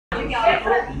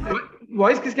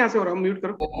Voice किसके यहाँ से हो रहा है? म्यूट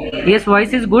करो। Yes,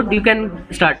 voice is good. You can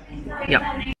start. Yeah.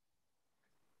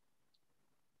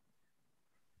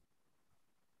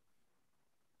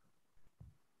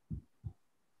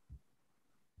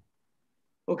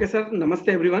 Okay sir,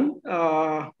 नमस्ते एवरीवन।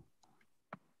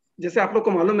 जैसे आप लोग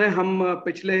को मालूम है, हम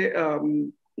पिछले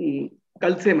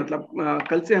कल से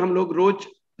कल से हम लोग रोज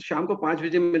शाम को 5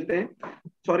 बजे मिलते हैं।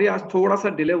 सॉरी, आज थोड़ा सा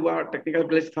डिले हुआ, टेक्निकल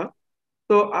ग्लिच था।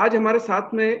 तो आज हमारे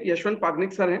साथ में यशवंत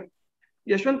पागनिक सर हैं।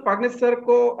 यशवंत पागनिक सर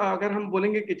को अगर हम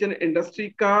बोलेंगे किचन इंडस्ट्री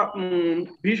का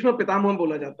भीष्म पितामह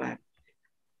बोला जाता है।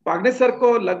 पागनिक सर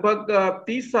को लगभग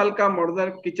 30 साल का मॉड्यूलर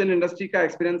किचन इंडस्ट्री का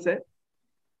एक्सपीरियंस है।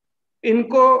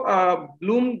 इनको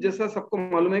ब्लूम, जैसा सबको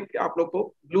मालूम है कि आप लोग को,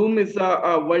 Bloom is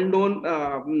well known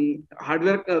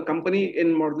hardware company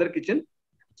in modular kitchen.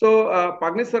 So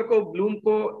पागनिस sir को, ब्लूम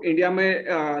को इंडिया में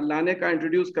लाने का,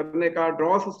 इंट्रोड्यूस करने का,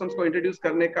 ड्रॉ सिस्टम्स को इंट्रोड्यूस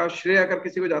करने का श्रेय अगर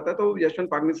किसी को जाता है तो यशवंत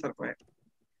पागनिस सर को है।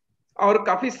 और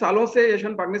काफी सालों से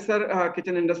यशवंत पागनिस सर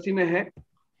किचन इंडस्ट्री में है।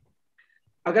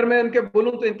 अगर मैं इनके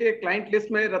बोलूं तो इनके क्लाइंट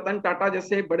लिस्ट में रतन टाटा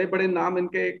जैसे बड़े बड़े नाम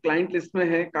इनके क्लाइंट लिस्ट में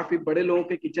हैं। काफी बड़े लोगों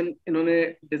के किचन इन्होंने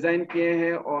डिजाइन किए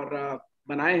हैं और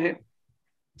बनाए हैं।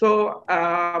 तो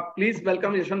प्लीज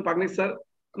वेलकम यशवंत पागनिक सर।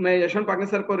 मैं यशवंत पागनिक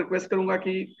सर को रिक्वेस्ट करूंगा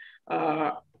कि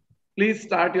प्लीज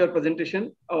स्टार्ट योर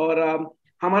प्रेजेंटेशन। और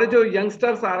हमारे जो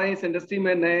यंगस्टर्स आ रहे हैं इस इंडस्ट्री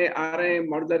में, नए आ रहे हैं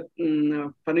मॉड्यूलर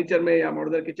फर्नीचर में या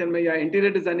मॉड्यूलर किचन में या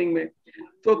इंटीरियर डिजाइनिंग में,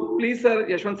 तो प्लीज सर,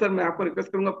 यशवंत सर, मैं आपको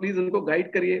रिक्वेस्ट करूंगा, प्लीज उनको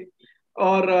गाइड करिए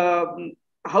और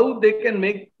how they can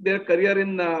make their career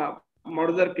in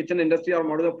modular kitchen industry और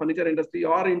मॉड्यूलर फर्नीचर इंडस्ट्री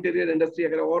और इंटीरियर इंडस्ट्री।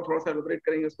 अगर और थोड़ा सा एलोबरेट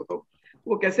करेंगे उसको तो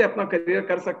वो कैसे अपना करियर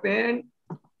कर सकते हैं।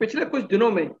 पिछले कुछ दिनों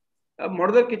में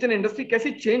मॉड्यूलर किचन इंडस्ट्री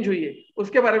कैसी चेंज हुई है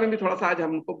उसके बारे में भी थोड़ा सा आज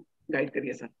हमको गाइड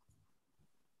करिए sir.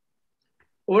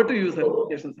 Over to you sir,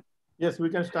 Yashwant sir. Yes, we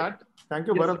can start. Thank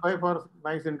you, Yes, Bharat bhai, for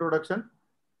nice introduction.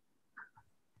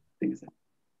 thank you sir.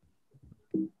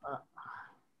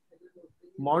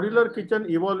 Modular kitchen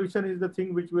evolution is the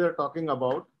thing which we are talking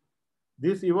about.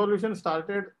 This evolution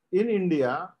started in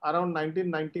India around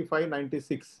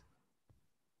 1995-96.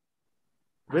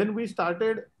 When we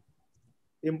started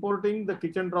importing the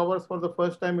kitchen drawers for the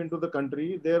first time into the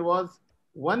country, there was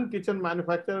one kitchen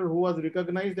manufacturer who was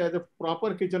recognized as a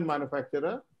proper kitchen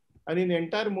manufacturer. And in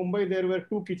entire Mumbai, there were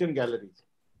 2 kitchen galleries.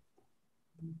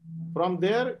 From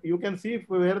there, you can see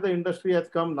where the industry has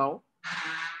come now.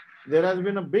 There has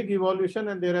been a big evolution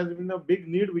and there has been a big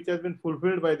need which has been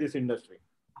fulfilled by this industry.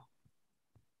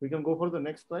 We can go for the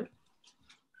next slide.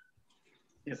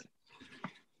 Yes.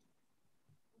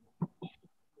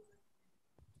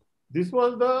 This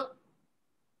was the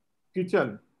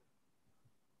kitchen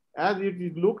as it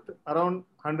looked around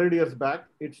 100 years back.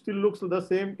 It still looks the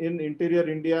same in interior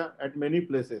India at many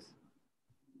places.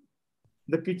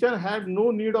 The kitchen had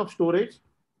no need of storage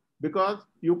because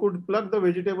you could pluck the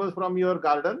vegetables from your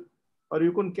garden or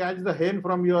you could catch the hen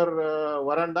from your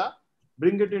veranda,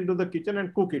 bring it into the kitchen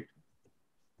and cook it.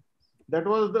 That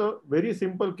was the very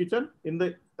simple kitchen in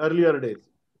the earlier days.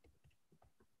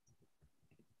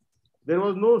 There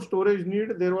was no storage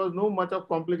need. There was no much of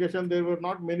complication. There were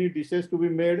not many dishes to be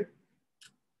made.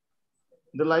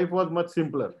 The life was much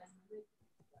simpler.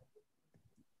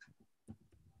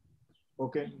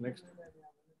 Okay, next.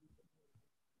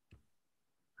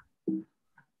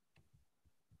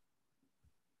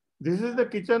 This is the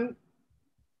kitchen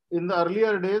in the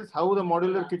earlier days, how the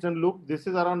modular kitchen looked. This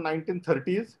is around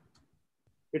 1930s.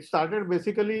 It started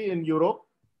basically in Europe.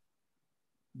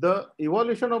 The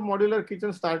evolution of modular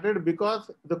kitchen started because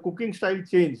the cooking style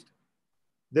changed.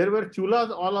 There were chulas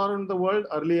all around the world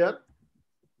earlier.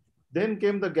 Then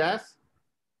came the gas,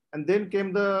 and then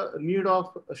came the need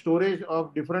of storage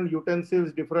of different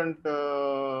utensils, different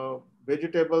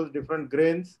vegetables, different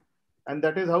grains. And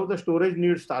that is how the storage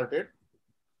need started.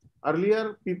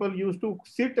 Earlier, people used to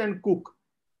sit and cook.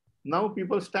 Now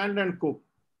people stand and cook.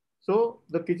 So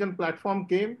the kitchen platform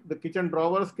came, the kitchen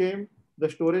drawers came, the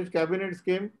storage cabinets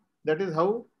came. That is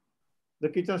how the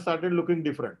kitchen started looking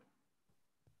different.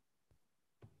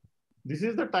 This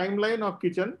is the timeline of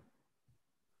kitchen.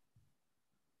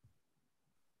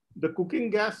 The cooking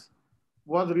gas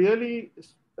was really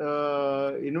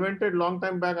invented long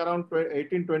time back around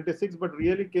 1826, but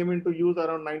really came into use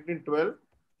around 1912.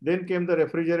 Then came the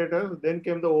refrigerators, then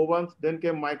came the ovens, then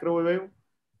came microwave,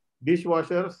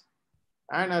 dishwashers.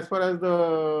 And as far as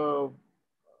the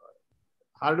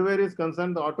hardware is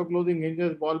concerned, the auto closing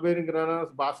hinges, ball bearing runners,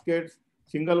 baskets,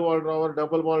 single wall drawer,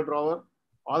 double wall drawer,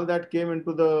 all that came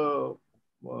into the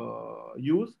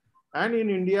use. And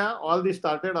in India, all this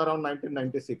started around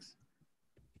 1996.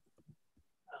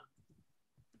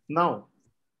 Now,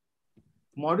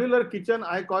 modular kitchen,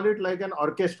 I call it like an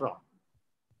orchestra.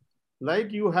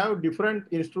 Like you have different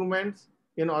instruments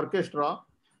in orchestra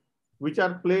which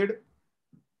are played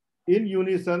in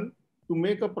unison to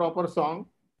make a proper song.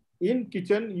 In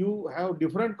kitchen, you have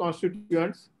different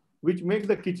constituents which make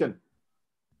the kitchen.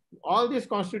 All these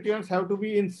constituents have to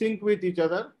be in sync with each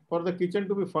other for the kitchen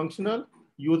to be functional,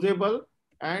 usable,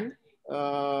 and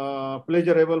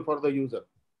pleasurable for the user.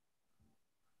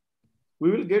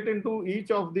 We will get into each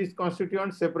of these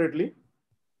constituents separately.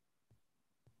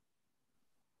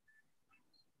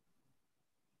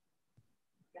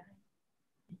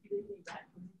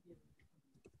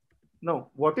 Now,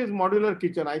 what is modular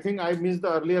kitchen? I think I missed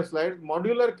the earlier slide.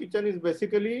 Modular kitchen is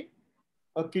basically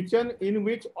a kitchen in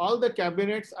which all the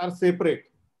cabinets are separate.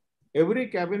 Every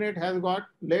cabinet has got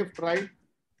left, right,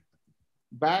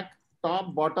 back,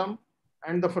 top, bottom,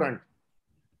 and the front.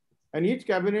 And each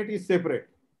cabinet is separate.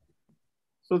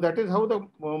 So that is how the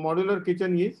modular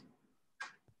kitchen is.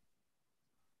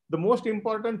 The most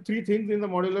important three things in the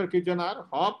modular kitchen are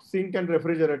hob, sink, and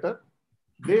refrigerator.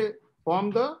 They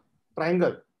form the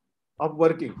triangle of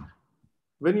working.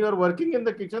 When you are working in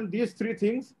the kitchen, these three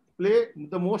things play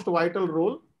the most vital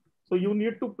role. So you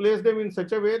need to place them in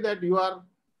such a way that you are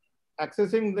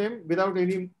accessing them without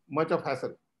any much of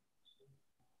hassle.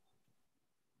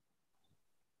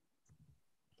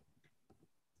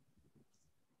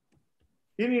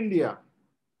 In India,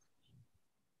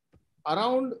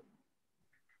 around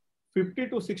 50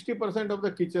 to 60% of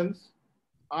the kitchens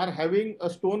are having a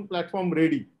stone platform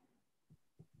ready.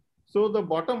 So the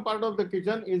bottom part of the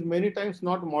kitchen is many times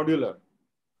not modular.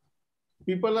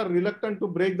 People are reluctant to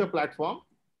break the platform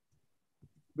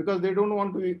because they don't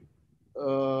want to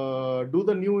do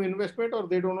the new investment, or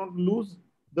they don't want to lose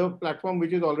the platform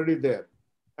which is already there.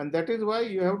 And that is why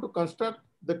you have to construct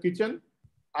the kitchen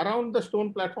around the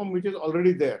stone platform which is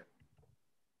already there.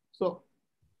 So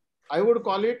I would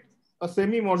call it a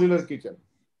semi-modular kitchen.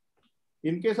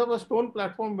 In case of a stone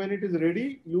platform, when it is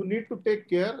ready, you need to take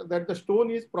care that the stone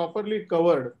is properly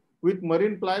covered with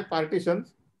marine ply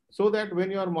partitions, so that when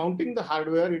you are mounting the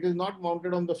hardware, it is not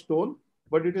mounted on the stone,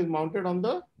 but it is mounted on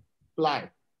the ply.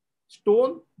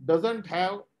 Stone doesn't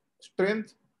have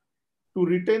strength to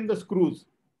retain the screws.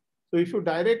 So if you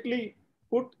directly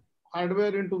put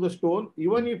hardware into the stone,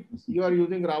 even if you are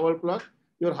using Ravel plug,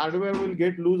 your hardware will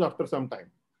get loose after some time.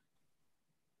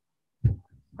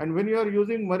 And when you are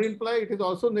using marine ply, it is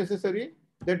also necessary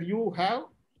that you have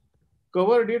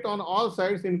covered it on all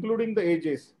sides, including the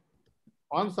edges.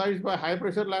 On sides by high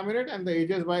pressure laminate and the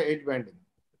edges by edge banding,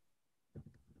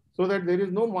 so that there is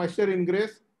no moisture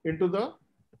ingress into the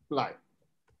ply.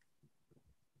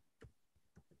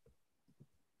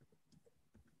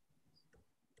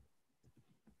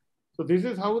 So this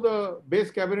is how the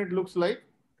base cabinet looks like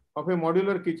of a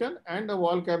modular kitchen and a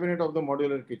wall cabinet of the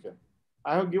modular kitchen.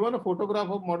 I have given a photograph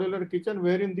of modular kitchen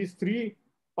wherein these three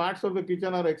parts of the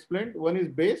kitchen are explained. One is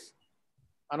base,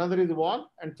 another is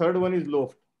wall, and third one is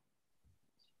loft.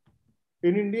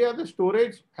 In India, the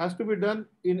storage has to be done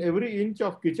in every inch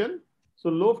of kitchen. So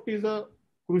loft is a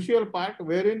crucial part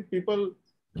wherein people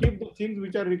keep the things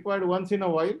which are required once in a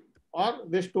while, or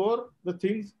they store the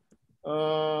things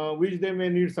which they may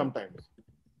need sometimes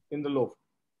in the loft.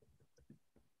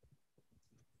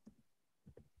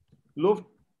 Loft,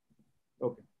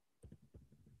 okay.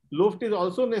 Loft is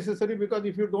also necessary because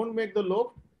if you don't make the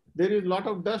loft, there is a lot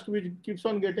of dust which keeps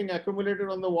on getting accumulated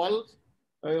on the walls,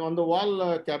 on the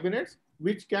wall cabinets,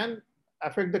 which can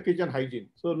affect the kitchen hygiene.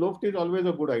 So loft is always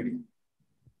a good idea.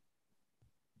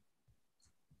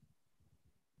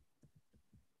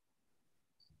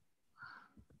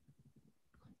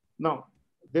 Now,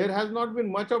 there has not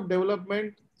been much of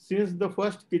development since the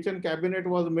first kitchen cabinet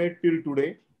was made till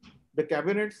today. The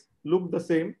cabinets look the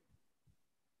same.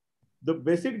 The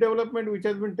basic development which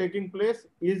has been taking place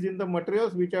is in the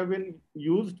materials which have been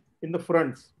used in the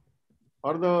fronts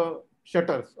or the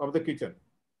shutters of the kitchen.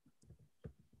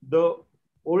 The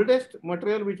oldest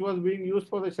material which was being used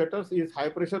for the shutters is high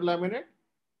pressure laminate,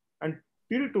 and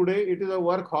till today it is a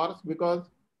workhorse because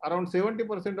around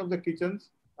 70% of the kitchens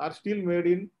are still made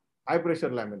in high pressure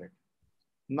laminate.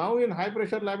 Now in high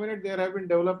pressure laminate there have been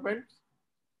developments.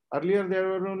 Earlier there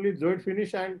were only zoid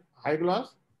finish and high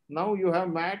gloss. Now you have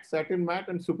matte, satin matte,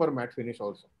 and super matte finish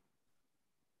also.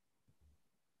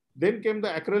 Then came the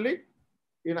acrylic.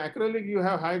 In acrylic you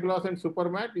have high gloss and super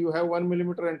matte. You have 1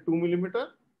 millimeter and 2 millimeter.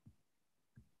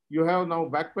 You have now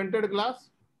back painted glass.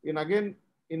 In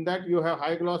that you have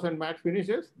high gloss and matte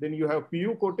finishes. Then you have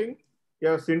PU coating. You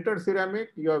have sintered ceramic.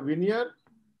 You have veneer.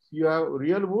 You have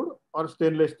real wood or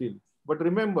stainless steel. But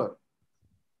remember,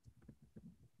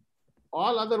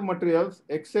 all other materials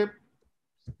except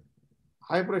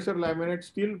high pressure laminate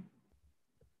still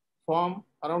form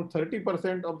around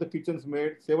 30% of the kitchens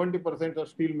made, 70% are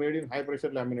still made in high pressure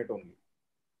laminate only.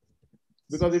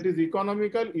 Because it is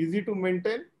economical, easy to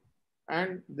maintain,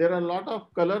 and there are a lot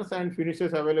of colors and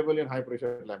finishes available in high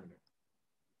pressure laminate.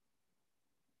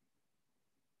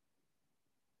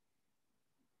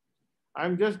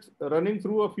 I'm just running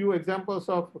through a few examples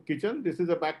of kitchen. This is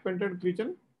a back painted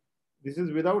kitchen. This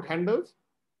is without handles.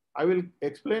 I will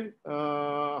explain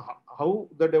how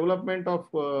the development of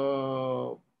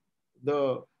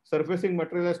the surfacing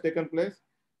material has taken place.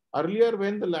 Earlier,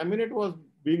 when the laminate was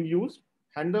being used,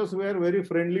 handles were very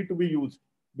friendly to be used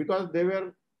because they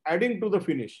were adding to the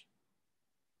finish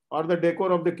or the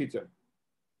decor of the kitchen.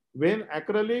 When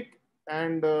acrylic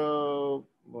and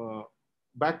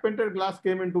back painted glass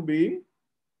came into being,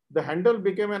 the handle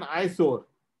became an eyesore.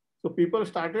 So people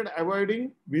started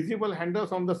avoiding visible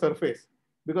handles on the surface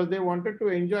because they wanted to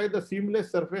enjoy the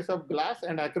seamless surface of glass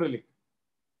and acrylic.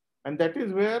 And that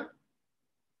is where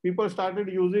people started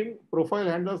using profile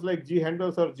handles like G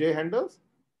handles or J handles.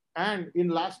 And in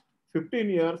last 15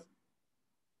 years,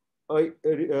 a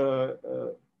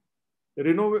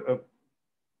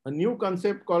new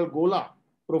concept called Gola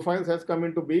profiles has come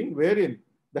into being, wherein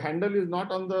the handle is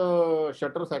not on the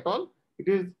shutters at all. It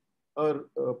is a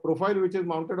profile which is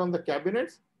mounted on the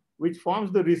cabinets, which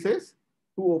forms the recess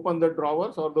to open the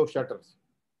drawers or those shutters.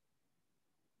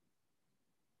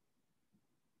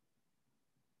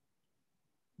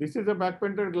 This is a back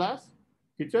painted glass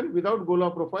kitchen without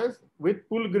Gola profiles with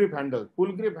pull grip handles.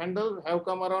 Pull grip handles have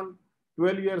come around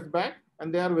 12 years back,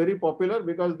 and they are very popular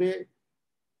because they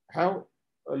have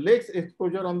less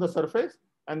exposure on the surface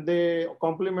and they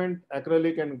complement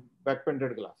acrylic and back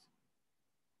painted glass.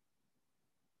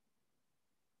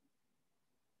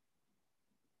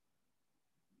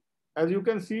 As you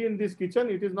can see in this kitchen,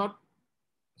 it is not,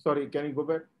 sorry, can you go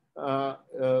back?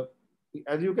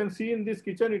 As you can see in this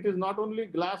kitchen, it is not only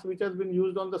glass which has been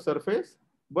used on the surface,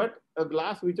 but a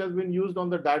glass which has been used on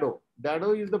the dado.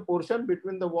 Dado is the portion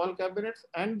between the wall cabinets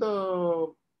and the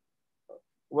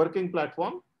working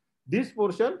platform. This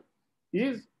portion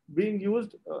is being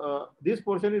used, this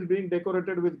portion is being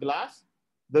decorated with glass.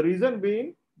 The reason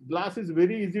being, glass is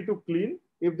very easy to clean.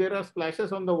 If there are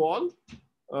splashes on the wall,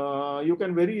 you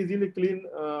can very easily clean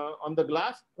on the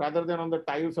glass rather than on the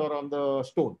tiles or on the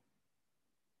stone.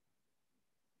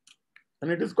 And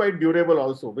it is quite durable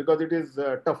also because it is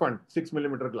toughened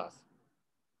 6mm glass.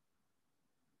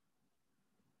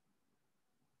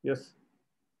 Yes.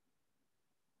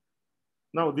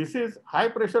 Now this is high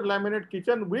pressure laminate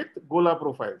kitchen with Gola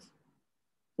profiles.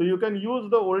 So you can use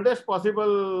the oldest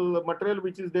possible material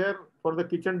which is there for the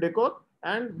kitchen decor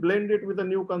and blend it with a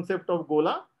new concept of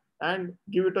Gola and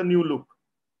give it a new look.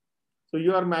 So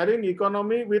you are marrying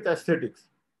economy with aesthetics.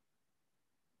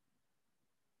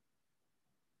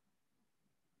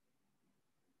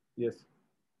 Yes.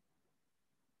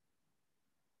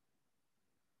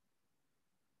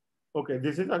 Okay,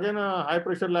 this is again a high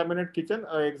pressure laminate kitchen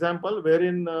example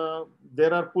wherein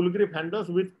there are pull grip handles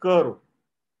with curve.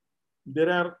 There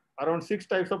are around 6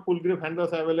 types of pull grip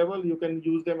handles available. You can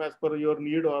use them as per your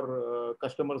need or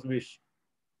customer's wish.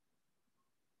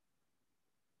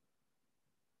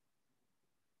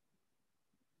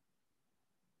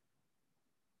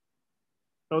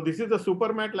 Now this is the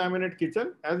super matte laminate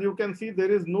kitchen. As you can see,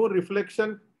 there is no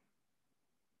reflection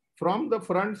from the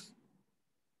fronts.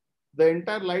 The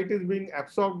entire light is being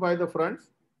absorbed by the fronts.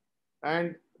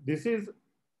 And this is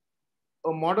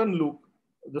a modern look.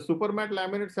 The super matte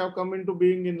laminates have come into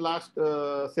being in last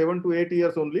 7 to 8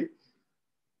 years only.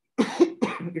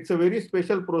 It's a very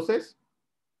special process.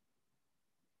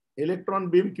 Electron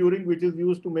beam curing, which is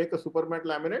used to make a super matte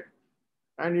laminate.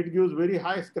 And it gives very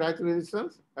high scratch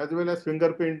resistance as well as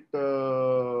fingerprint. They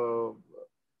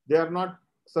are not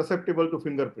susceptible to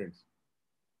fingerprints.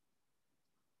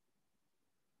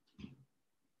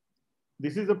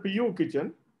 This is a PU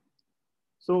kitchen.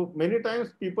 So many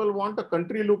times people want a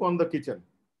country look on the kitchen.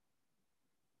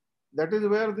 That is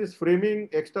where this framing,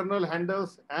 external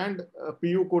handles and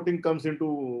PU coating comes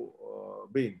into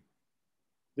being.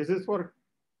 This is for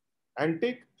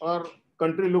antique or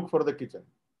country look for the kitchen.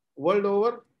 World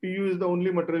over, PU is the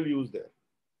only material used there,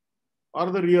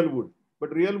 or the real wood.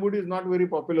 But real wood is not very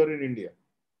popular in India.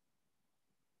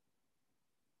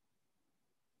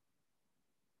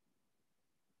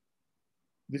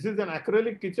 This is an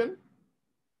acrylic kitchen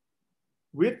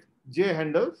with J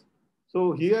handles.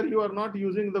 So here you are not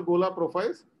using the Gola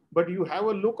profiles, but you have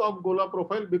a look of Gola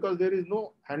profile because there is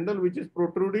no handle which is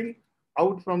protruding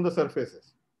out from the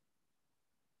surfaces.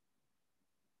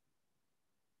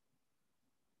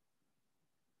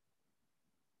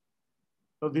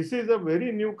 Now, this is a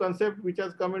very new concept which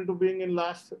has come into being in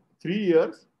last 3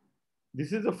 years.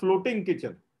 This is a floating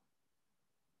kitchen.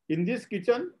 In this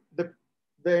kitchen,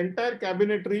 the entire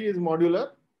cabinetry is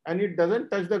modular and it doesn't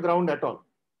touch the ground at all.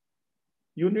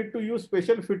 You need to use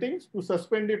special fittings to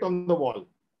suspend it on the wall.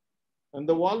 And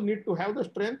the wall need to have the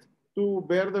strength to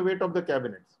bear the weight of the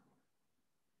cabinets.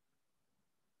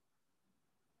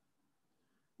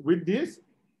 With this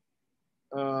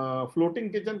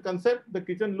floating kitchen concept, the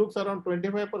kitchen looks around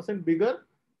 25% bigger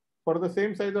for the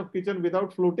same size of kitchen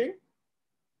without floating.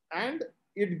 And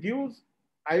it gives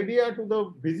idea to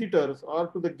the visitors or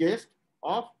to the guest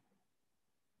of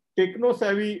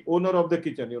techno-savvy owner of the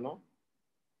kitchen, you know.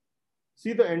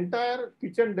 See, the entire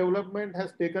kitchen development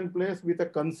has taken place with a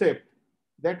concept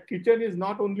that kitchen is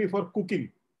not only for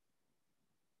cooking.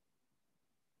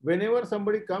 Whenever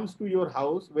somebody comes to your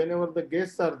house, whenever the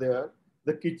guests are there,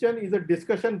 the kitchen is a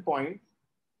discussion point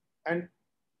and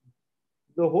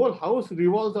the whole house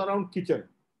revolves around kitchen.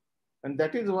 And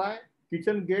that is why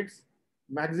kitchen gets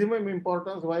maximum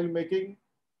importance while making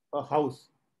a house.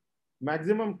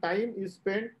 Maximum time is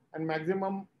spent and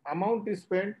maximum amount is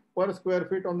spent per square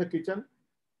feet on the kitchen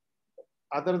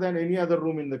other than any other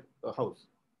room in the house.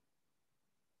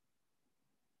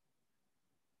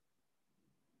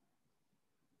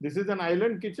 This is an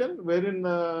island kitchen wherein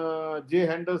J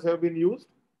handles have been used.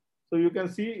 So you can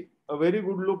see a very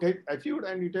good look achieved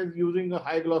and it is using a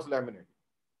high gloss laminate.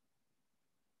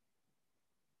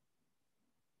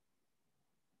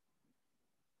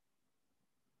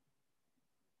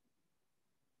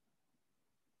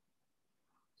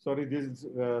 Sorry, this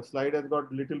slide has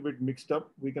got a little bit mixed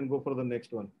up. We can go for the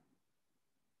next one.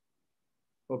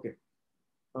 Okay.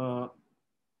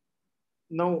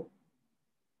 Now,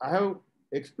 I have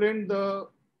explained the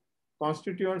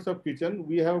constituents of kitchen.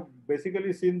 We have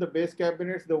basically seen the base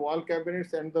cabinets, the wall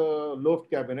cabinets, and the loft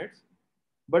cabinets.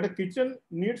 But a kitchen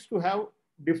needs to have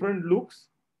different looks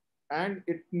and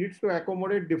it needs to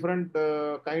accommodate different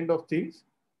kind of things.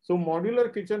 So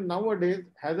modular kitchen nowadays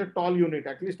has a tall unit.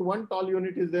 At least one tall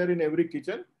unit is there in every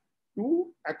kitchen to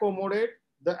accommodate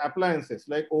the appliances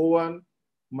like oven,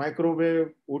 microwave,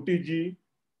 OTG,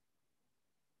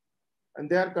 and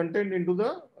they are contained into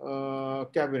the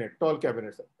cabinet, tall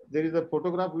cabinets. There is a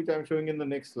photograph which I am showing in the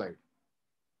next slide.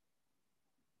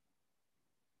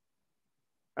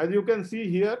 As you can see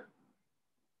here,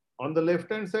 on the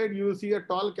left-hand side, you will see a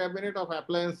tall cabinet of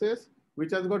appliances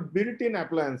which has got built-in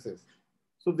appliances.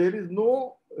 So there is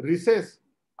no recess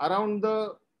around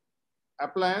the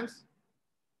appliance.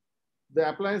 The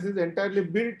appliance is entirely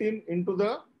built into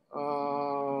the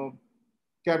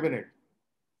cabinet.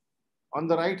 On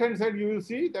the right-hand side, you will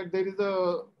see that there is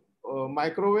a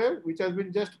microwave which has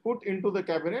been just put into the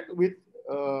cabinet with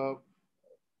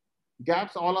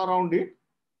gaps all around it.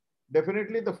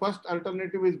 Definitely the first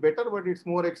alternative is better, but it's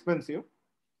more expensive.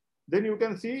 Then you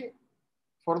can see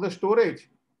for the storage,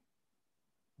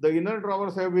 the inner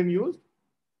drawers have been used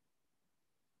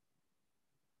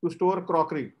to store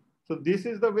crockery. So this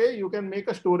is the way you can make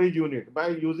a storage unit by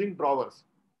using drawers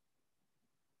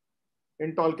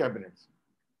in tall cabinets.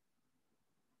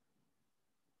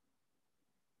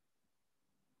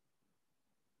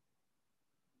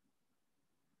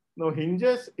 Now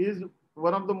hinges is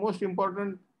one of the most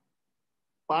important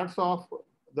parts of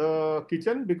the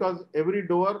kitchen because every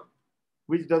door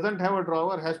which doesn't have a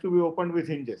drawer has to be opened with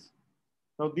hinges.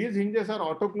 Now these hinges are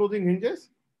auto closing hinges.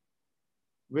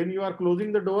 When you are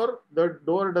closing the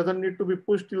door doesn't need to be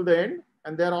pushed till the end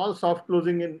and they are all soft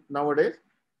closing in nowadays.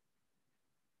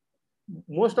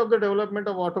 Most of the development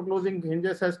of auto closing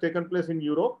hinges has taken place in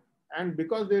Europe, and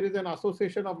because there is an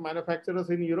association of manufacturers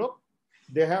in Europe,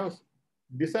 they have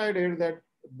decided that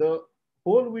the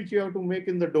hole which you have to make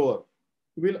in the door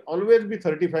will always be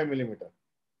 35 millimeter.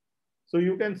 So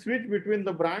you can switch between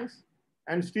the brands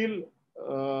and still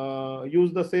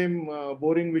use the same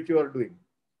boring which you are doing.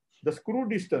 The screw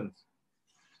distance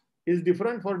is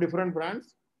different for different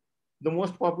brands. The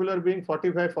most popular being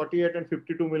 45, 48 and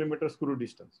 52 millimeter screw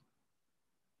distance.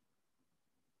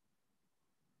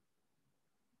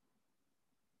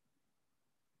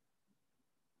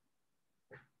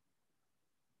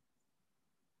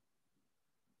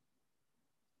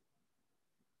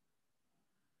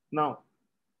 Now,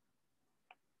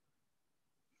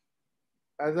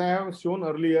 as I have shown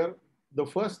earlier, the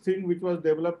first thing which was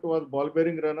developed was ball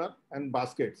bearing runner and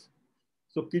baskets.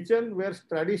 So kitchen were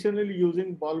traditionally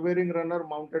using ball bearing runner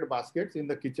mounted baskets in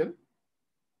the kitchen.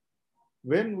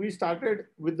 When we started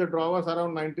with the drawers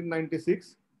around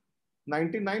 1996,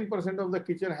 99% of the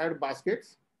kitchen had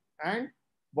baskets and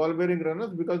ball bearing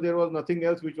runners because there was nothing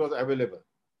else which was available.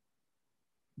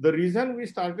 The reason we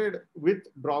started with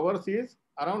drawers is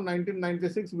around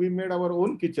 1996, we made our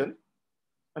own kitchen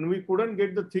and we couldn't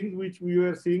get the things which we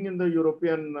were seeing in the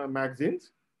European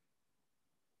magazines.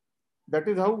 That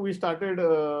is how we started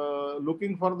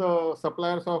looking for the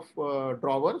suppliers of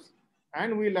drawers,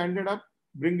 and we landed up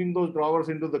bringing those drawers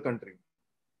into the country.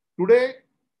 Today,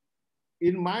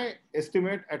 in my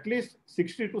estimate, at least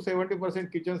 60 to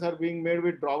 70% kitchens are being made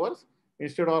with drawers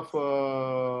instead of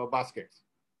baskets,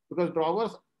 because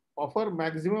drawers offer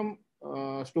maximum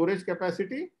storage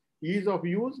capacity, ease of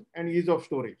use, and ease of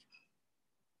storage.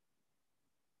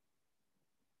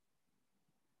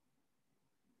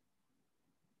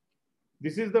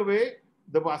 This is the way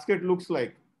the basket looks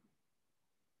like.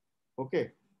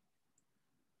 Okay.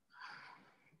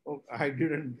 Oh, I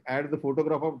didn't add the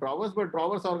photograph of drawers, but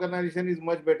drawers organization is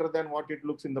much better than what it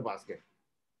looks in the basket.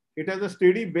 It has a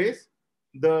steady base.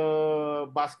 The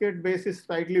basket base is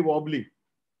slightly wobbly.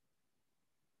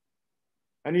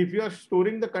 And if you are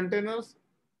storing the containers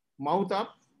mouth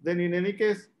up, then in any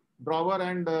case, drawer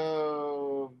and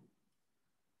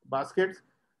baskets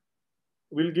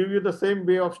will give you the same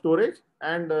way of storage,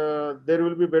 and there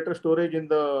will be better storage in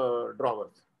the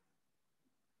drawers.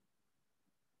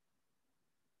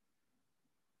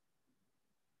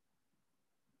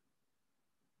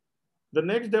 The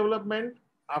next development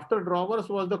after drawers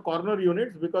was the corner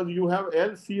units, because you have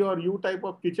L, C or U type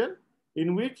of kitchen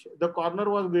in which the corner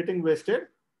was getting wasted,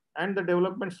 and the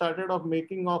development started of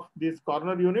making of these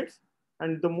corner units,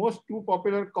 and the most two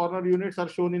popular corner units are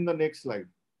shown in the next slide.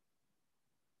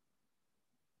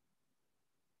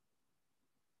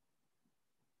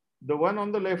 The one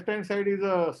on the left hand side is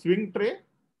a swing tray.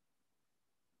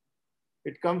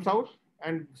 It comes out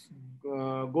and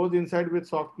goes inside with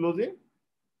soft closing.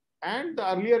 And the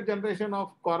earlier generation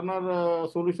of corner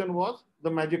solution was the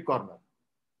magic corner.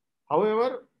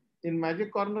 However, in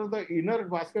magic corner, the inner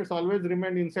baskets always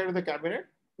remain inside the cabinet.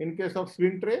 In case of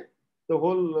swing tray, the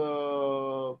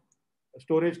whole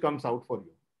storage comes out for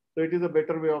you. So it is a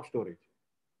better way of storage.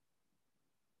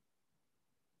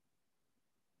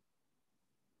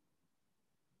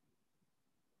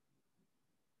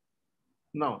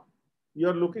 Now, you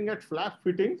are looking at flap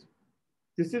fittings.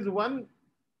 This is one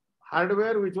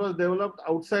hardware which was developed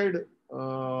outside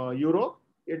Europe.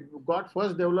 It got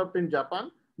first developed in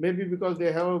Japan, maybe because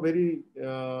they have a very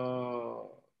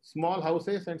small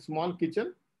houses and small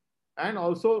kitchen, and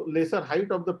also lesser height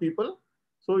of the people.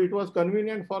 So it was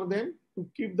convenient for them to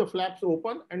keep the flaps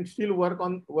open and still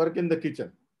work in the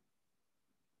kitchen.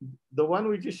 The one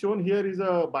which is shown here is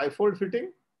a bifold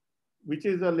fitting, which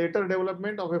is a later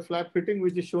development of a flap fitting,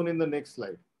 which is shown in the next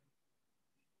slide.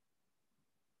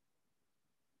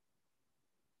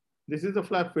 This is a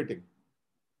flap fitting.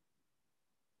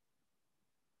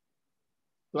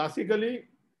 Classically,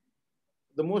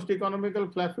 the most economical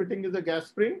flap fitting is a gas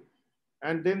spring,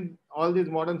 and then all these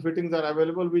modern fittings are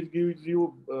available, which gives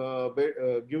you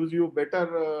better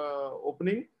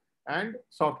opening and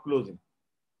soft closing.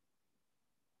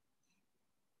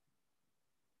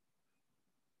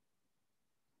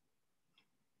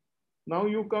 Now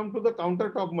you come to the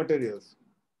countertop materials.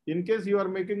 In case you are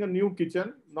making a new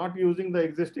kitchen, not using the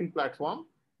existing platform,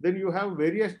 then you have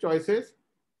various choices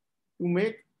to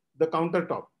make the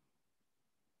countertop.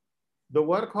 The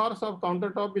workhorse of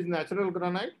countertop is natural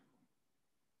granite.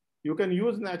 You can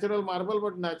use natural marble,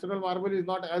 but natural marble is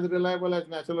not as reliable as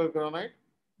natural granite.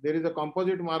 There is a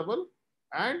composite marble.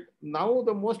 And now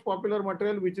the most popular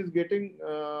material which is getting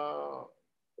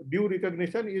due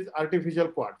recognition is artificial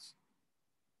quartz.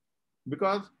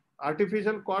 Because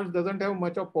artificial quartz doesn't have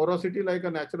much of porosity like a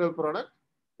natural product.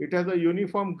 It has a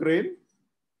uniform grain,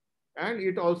 and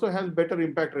it also has better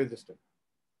impact resistance.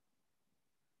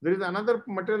 There is another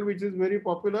material which is very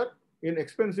popular in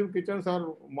expensive kitchens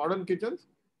or modern kitchens,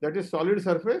 that is solid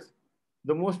surface.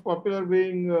 The most popular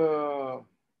being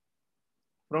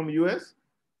from US.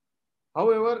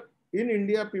 However, in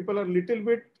India, people are little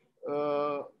bit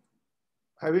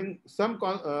having some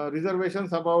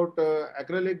reservations about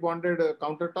acrylic bonded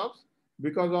countertops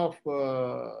because of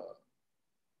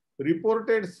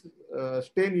reported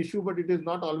stain issue, but it is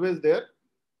not always there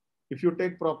if you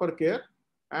take proper care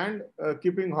and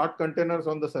keeping hot containers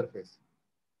on the surface.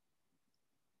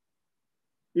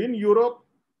 In Europe,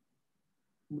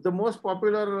 the most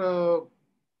popular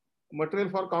material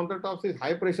for countertops is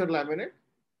high pressure laminate.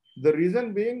 The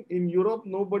reason being, in Europe,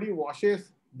 nobody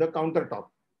washes the countertop.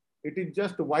 It is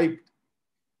just wiped.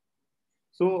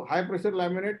 So high pressure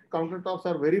laminate countertops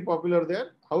are very popular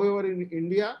there. However, in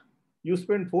India, you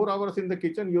spend 4 hours in the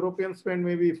kitchen. Europeans spend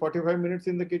maybe 45 minutes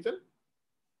in the kitchen.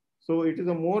 So it is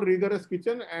a more rigorous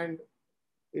kitchen, and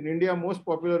in India, most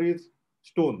popular is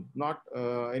stone, not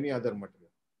any other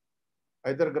material,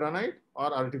 either granite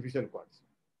or artificial quartz.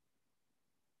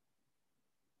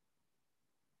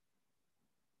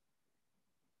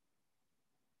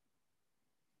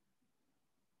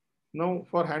 Now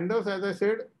for handles, as I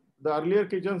said, the earlier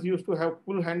kitchens used to have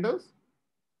pull handles.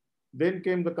 Then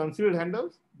came the concealed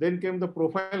handles. Then came the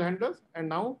profile handles, and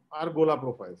now are Gola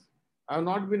profiles. I have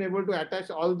not been able to attach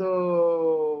all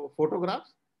the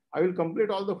photographs. I will complete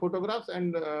all the photographs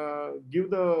and give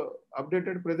the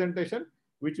updated presentation,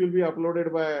 which will be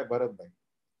uploaded by Bharat Bhai.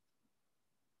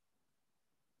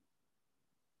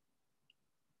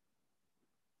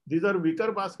 These are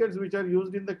wicker baskets which are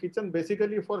used in the kitchen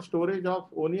basically for storage of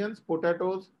onions,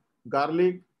 potatoes,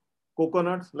 garlic,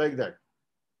 coconuts, like that,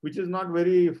 which is not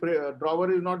very,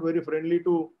 drawer is not very friendly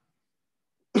to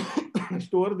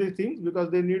store these things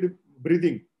because they need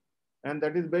breathing, and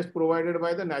that is best provided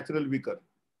by the natural wicker.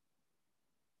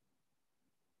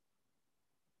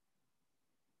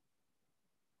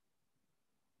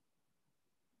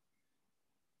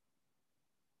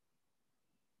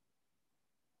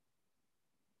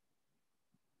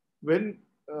 When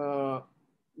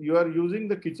you are using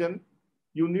the kitchen,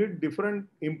 you need different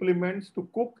implements to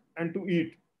cook and to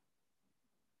eat.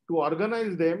 To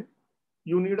organize them,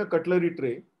 you need a cutlery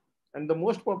tray. And the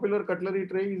most popular cutlery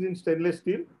tray is in stainless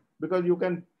steel because you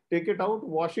can take it out,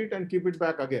 wash it, and keep it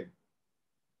back again.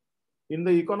 In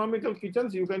the economical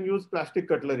kitchens, you can use plastic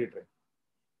cutlery tray.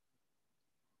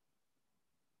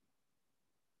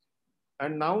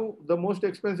 And now the most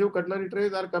expensive cutlery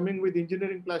trays are coming with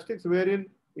engineering plastics, wherein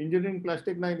engineering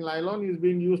plastic nylon is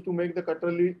being used to make the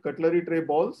cutlery tray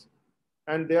balls,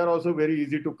 and they are also very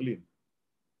easy to clean.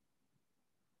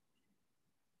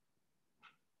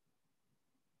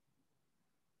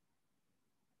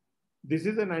 This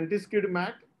is an anti-skid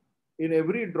mat. In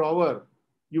every drawer,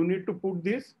 you need to put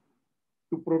this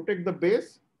to protect the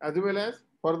base as well as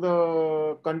for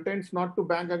the contents not to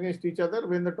bang against each other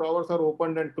when the drawers are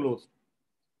opened and closed.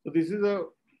 So this is a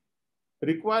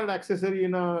required accessory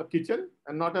in a kitchen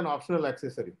and not an optional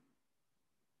accessory.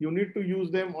 You need to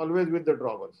use them always with the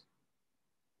drawers.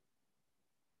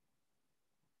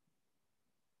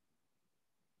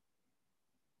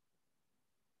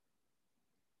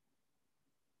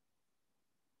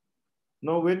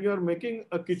 Now, when you are making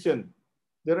a kitchen,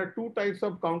 there are two types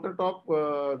of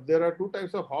countertop. There are two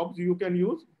types of hobs you can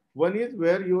use. One is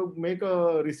where you make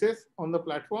a recess on the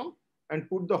platform and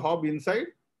put the hob inside.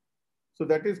 So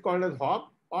that is called as hob.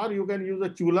 Or you can use a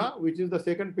chula, which is the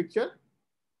second picture.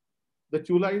 The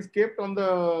chula is kept on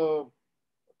the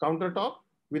countertop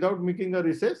without making a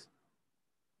recess.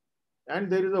 And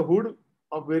there is a hood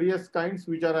of various kinds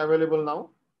which are available now.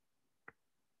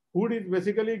 Hood is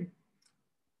basically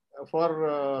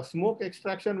for smoke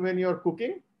extraction when you are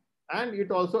cooking, and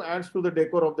it also adds to the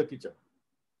decor of the kitchen.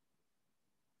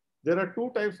 There are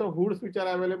two types of hoods which are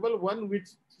available. One which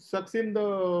sucks in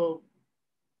the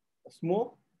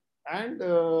smoke and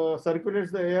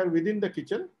circulates the air within the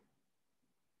kitchen,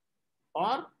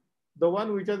 or the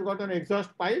one which has got an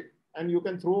exhaust pipe and you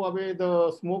can throw away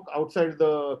the smoke outside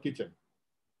the kitchen.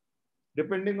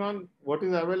 Depending on what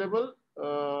is available,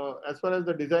 as far as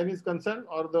the design is concerned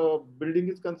or the building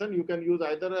is concerned, you can use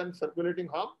either a circulating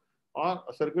hob or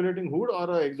a circulating hood or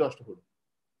an exhaust hood.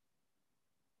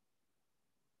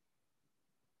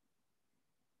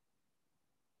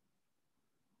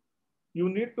 You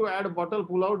need to add bottle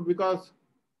pullout because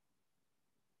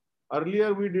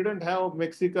earlier we didn't have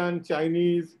Mexican,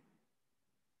 Chinese,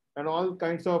 and all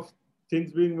kinds of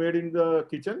things being made in the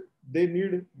kitchen. They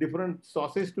need different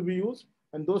sauces to be used,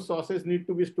 and those sauces need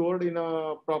to be stored in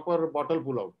a proper bottle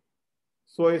pullout.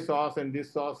 Soy sauce and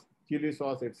this sauce, chili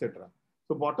sauce, etc.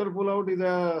 So bottle pullout is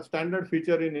a standard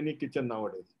feature in any kitchen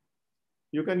nowadays.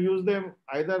 You can use them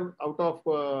either out of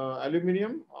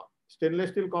aluminum,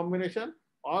 stainless steel combination,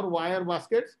 or wire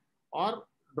baskets, or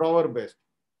drawer based.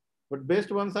 But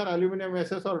best ones are aluminum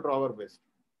SS or drawer based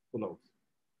pullouts.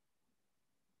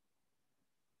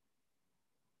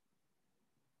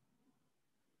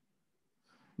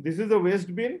 This is a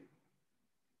waste bin.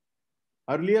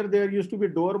 Earlier, there used to be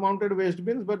door-mounted waste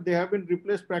bins, but they have been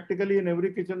replaced practically in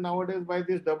every kitchen nowadays by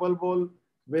these double bowl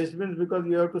waste bins because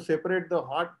you have to separate the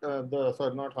hot,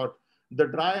 the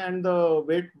dry and the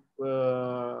wet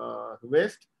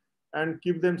waste and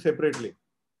keep them separately.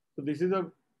 So this is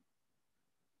a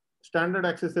standard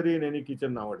accessory in any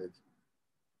kitchen nowadays.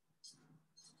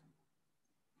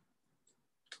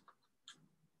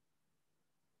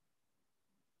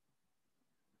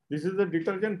 This is the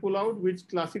detergent pullout, which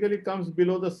classically comes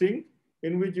below the sink,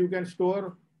 in which you can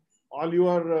store all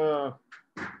your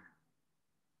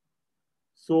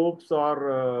soaps or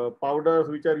powders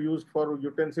which are used for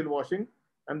utensil washing,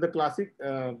 and the classic,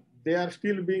 they are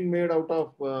still being made out of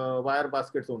wire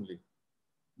baskets only.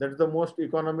 That's the most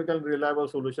economical, reliable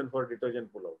solution for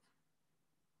detergent pullout.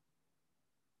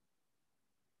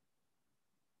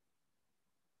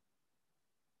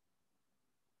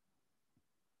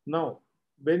 Now,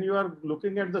 when you are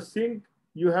looking at the sink,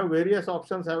 you have various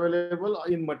options available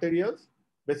in materials.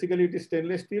 Basically, it is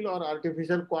stainless steel or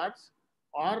artificial quartz,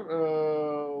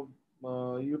 or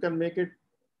you can make it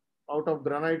out of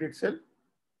granite itself.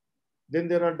 Then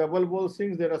there are double bowl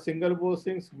sinks, there are single bowl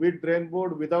sinks with drain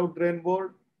board, without drain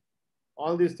board.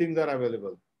 All these things are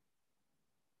available.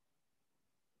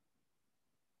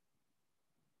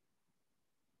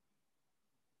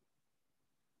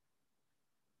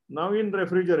 Now in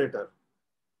refrigerator,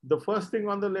 the first thing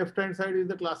on the left hand side is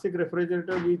the classic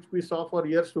refrigerator which we saw for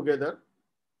years together.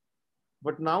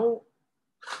 But now,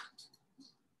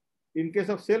 in case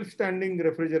of self-standing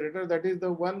refrigerator, that is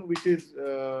the one which is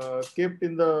kept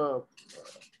in the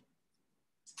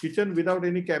kitchen without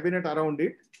any cabinet around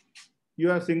it. You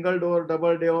have single door,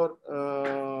 double door,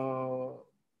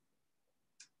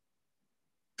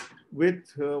 with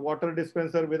water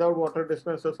dispenser, without water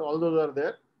dispensers, all those are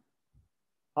there.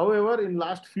 However, in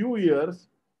last few years,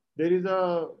 there is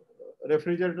a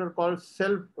refrigerator called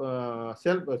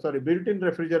built-in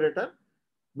refrigerator,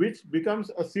 which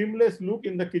becomes a seamless look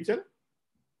in the kitchen.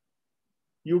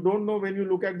 You don't know when you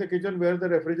look at the kitchen where the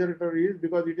refrigerator is,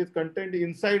 because it is contained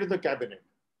inside the cabinet.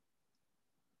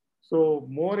 So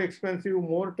more expensive,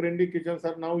 more trendy kitchens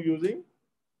are now using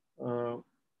the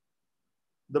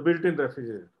built-in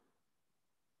refrigerator.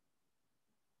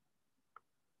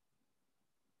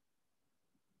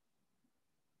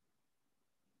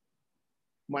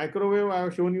 Microwave I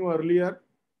have shown you earlier.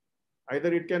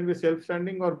 Either it can be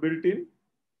self-standing or built-in.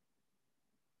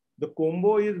 The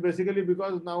combo is basically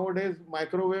because nowadays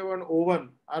microwave and oven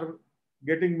are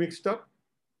getting mixed up.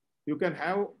 You can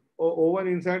have an oven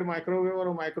inside microwave or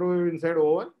a microwave inside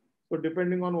oven. So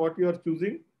depending on what you are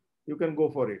choosing, you can go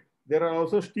for it. There are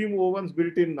also steam ovens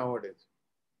built in nowadays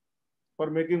for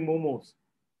making momos.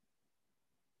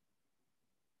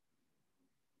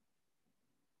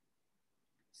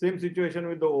 Same situation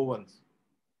with the ovens.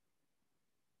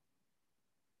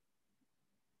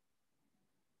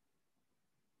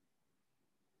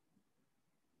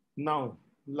 Now,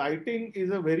 lighting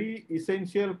is a very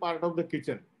essential part of the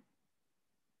kitchen.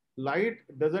 Light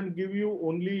doesn't give you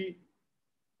only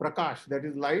prakash, that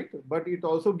is light, but it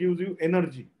also gives you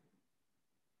energy.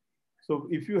 So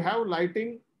if you have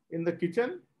lighting in the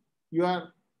kitchen,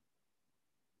 your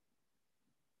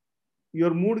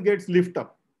mood gets lift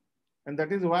up. And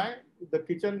that is why the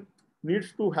kitchen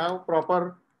needs to have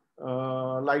proper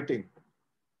lighting.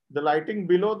 The lighting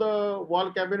below the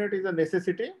wall cabinet is a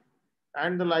necessity,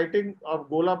 and the lighting of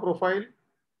Gola profile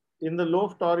in the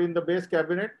loft or in the base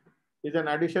cabinet is an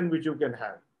addition which you can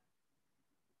have.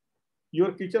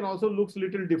 Your kitchen also looks a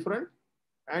little different.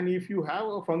 And if you have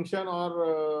a function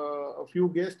or a few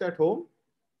guests at home,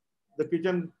 the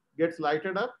kitchen gets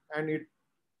lighted up, and it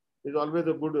is always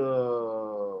a good,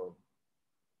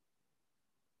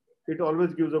 it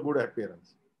always gives a good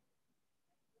appearance.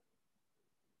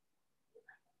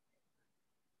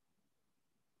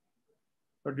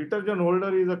 A detergent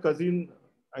holder is a cousin.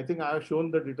 I think I have shown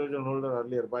the detergent holder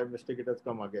earlier. By mistake, it has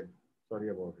come again. Sorry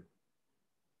about it.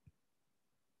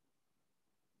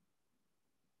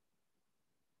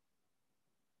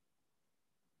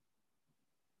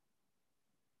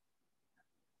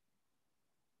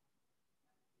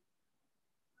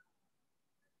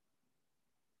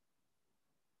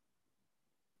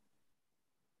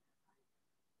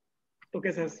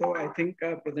 Okay, sir. So I think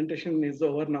presentation is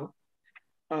over now.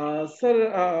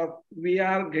 Sir, we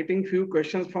are getting few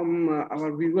questions from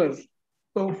our viewers.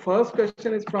 So first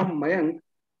question is from Mayank,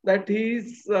 that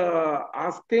he's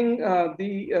asking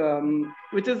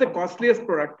which is the costliest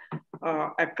product,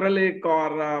 acrylic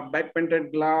or back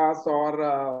painted glass or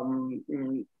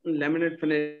laminate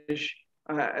finish.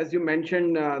 As you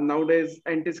mentioned, nowadays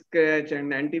anti-scratch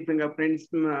and anti-fingerprints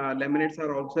laminates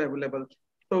are also available.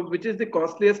 So which is the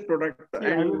costliest product,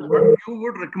 and what you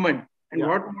would recommend, and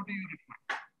what would you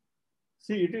recommend?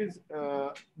 See, it is,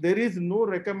 there is no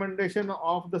recommendation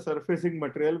of the surfacing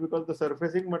material, because the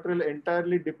surfacing material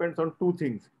entirely depends on two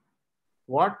things: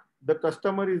 what the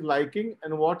customer is liking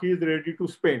and what he is ready to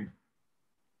spend.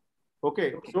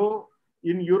 Okay, so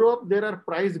in Europe, there are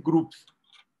price groups.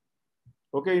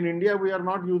 Okay, in India, we are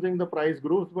not using the price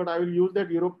groups, but I will use that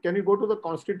Europe. Can you go to the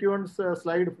constituents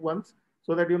slide once,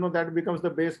 so that you know that becomes the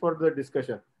base for the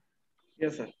discussion?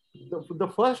 Yes, sir. The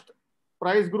first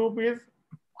price group is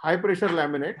high pressure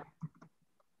laminate.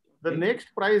 The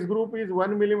next price group is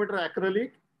 1 millimeter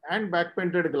acrylic and back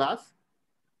painted glass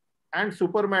and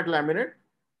super matte laminate.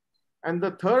 And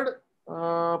the third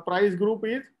price group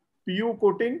is PU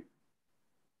coating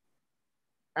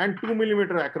and 2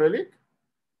 millimeter acrylic.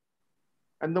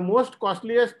 And the most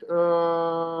costliest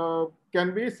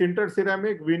can be sintered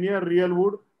ceramic, veneer, real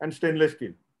wood, and stainless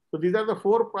steel. So these are the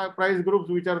four price groups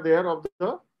which are there of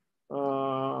the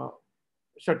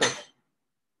shutters.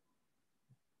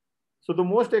 So the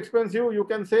most expensive, you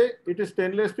can say it is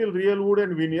stainless steel, real wood,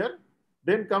 and veneer.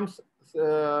 Then comes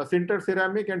sintered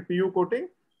ceramic and PU coating.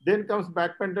 Then comes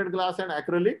back painted glass and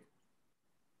acrylic.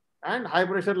 And high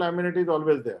pressure laminate is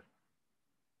always there.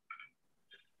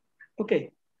 Okay.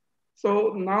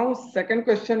 So now second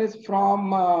question is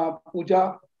from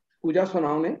Pooja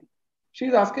Sonaune.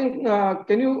 She's asking,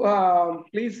 can you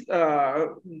please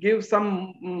give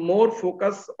some more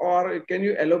focus, or can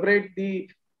you elaborate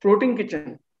the floating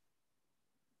kitchen?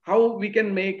 How we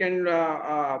can make, and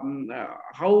what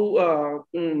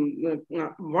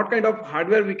kind of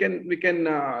hardware we can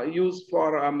use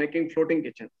for making floating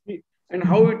kitchen, and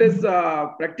how it is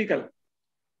practical.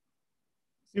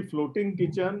 See, floating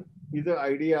kitchen is an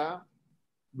idea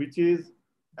which is,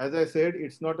 as I said,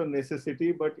 it's not a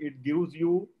necessity, but it gives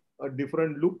you a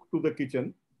different look to the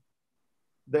kitchen.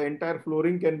 The entire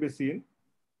flooring can be seen.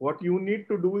 What you need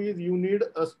to do is you need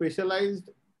a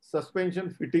specialized suspension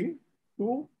fitting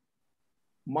to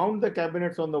mount the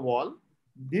cabinets on the wall.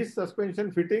 This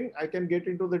suspension fitting, I can get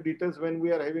into the details when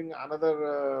we are having another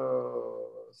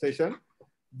session.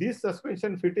 These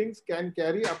suspension fittings can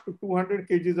carry up to 200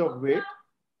 kgs of weight.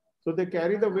 So they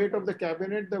carry the weight of the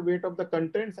cabinet, the weight of the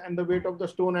contents, and the weight of the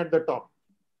stone at the top.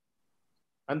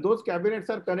 And those cabinets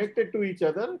are connected to each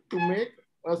other to make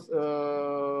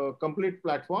a complete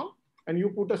platform, and you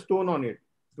put a stone on it.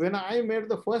 When I made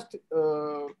the first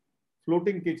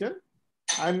floating kitchen,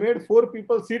 I made 4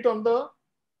 people sit on the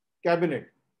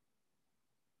cabinet.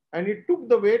 And it took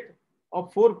the weight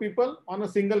of 4 people on a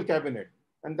single cabinet.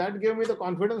 And that gave me the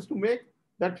confidence to make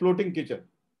that floating kitchen.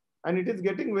 And it is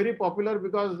getting very popular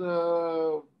because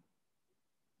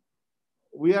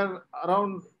we have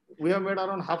made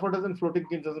around half a dozen floating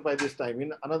kitchens by this time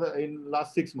in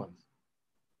last 6 months.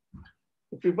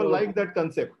 People like that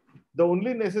concept. The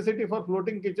only necessity for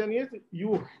floating kitchen is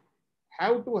you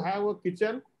have to have a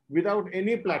kitchen without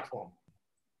any platform.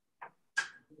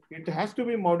 It has to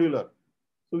be modular.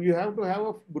 So you have to have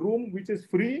a room which is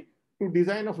free to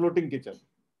design a floating kitchen.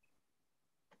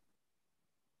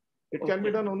 It can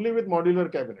be done only with modular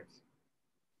cabinets.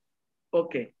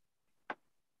 Okay.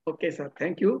 Okay, sir.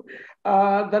 Thank you.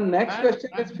 The next question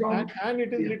is from... And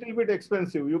it is little bit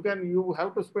expensive. You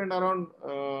have to spend around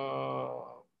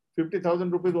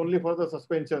 50,000 rupees only for the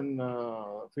suspension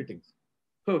fittings.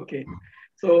 Okay.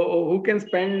 So who can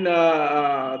spend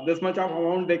this much of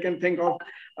amount? They can think of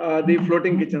the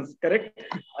floating kitchens, correct?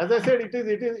 As I said, it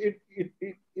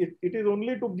is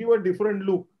only to give a different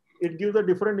look. It gives a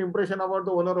different impression about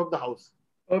the owner of the house.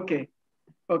 Okay.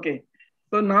 Okay.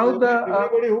 So now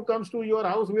everybody who comes to your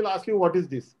house will ask you, what is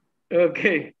this?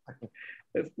 Okay.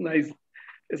 It's nice.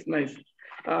 It's nice.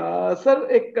 Sir,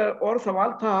 एक और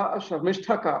सवाल था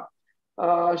शर्मिष्ठा का.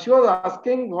 She was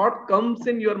asking what comes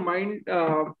in your mind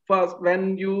first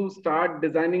when you start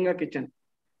designing a kitchen.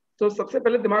 So सबसे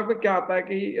पहले दिमाग में क्या आता है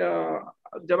कि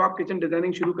जब आप किचन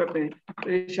डिजाइनिंग शुरू करते हैं, तो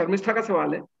ये शर्मिष्ठा का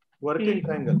सवाल है. Working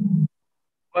triangle.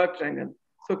 Work triangle.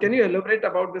 So can you elaborate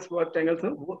about this work triangle,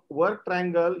 sir? Work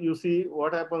triangle, you see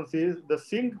what happens is the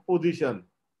sink position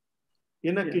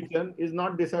in a kitchen is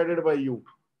not decided by you.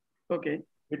 Okay.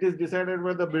 It is decided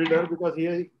by the builder because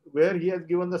where he has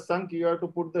given the sink, you have to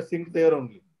put the sink there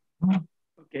only.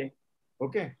 Okay.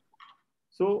 Okay.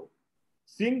 So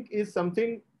sink is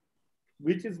something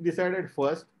which is decided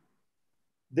first.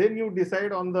 Then you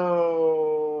decide on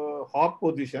the hob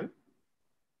position.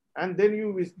 And then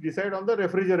you decide on the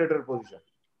refrigerator position.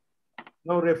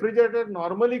 Now, refrigerator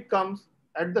normally comes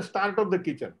at the start of the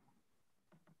kitchen.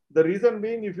 The reason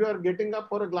being, if you are getting up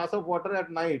for a glass of water at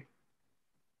night,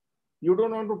 you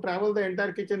don't want to travel the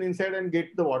entire kitchen inside and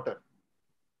get the water.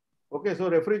 Okay, so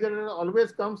refrigerator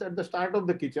always comes at the start of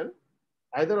the kitchen,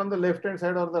 either on the left-hand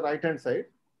side or the right-hand side.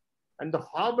 And the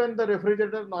hob and the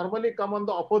refrigerator normally come on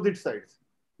the opposite sides,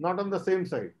 not on the same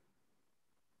side.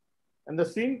 And the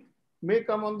sink may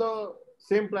come on the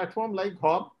same platform like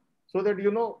hob, so that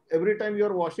every time you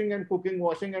are washing and cooking,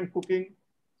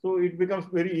 so it becomes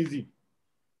very easy.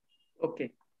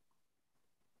 Okay.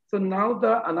 So now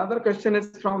another question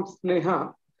is from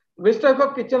Sneha. Which type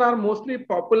of kitchen are mostly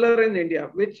popular in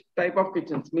India? Which type of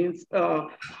kitchens? Means I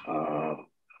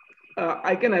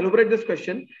can elaborate this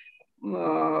question.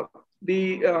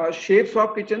 the shapes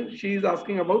of kitchen she is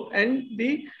asking about, and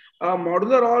the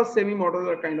modular or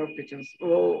semi-modular kind of kitchens.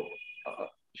 So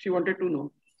she wanted to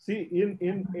know. See, in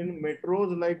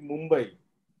metros like Mumbai,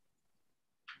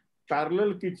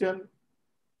 parallel kitchen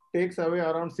takes away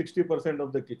around 60%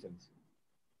 of the kitchens.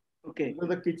 Okay. Because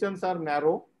the kitchens are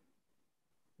narrow.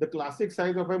 The classic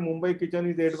size of a Mumbai kitchen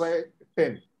is 8 by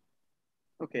 10.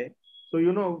 Okay. So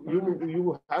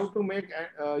you have to make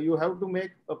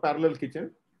a parallel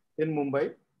kitchen in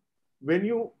Mumbai. When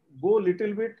you go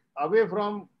little bit away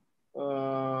from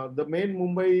the main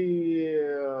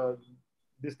Mumbai,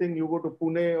 this thing, you go to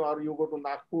Pune or you go to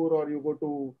Nagpur or you go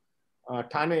to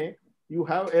Thane, you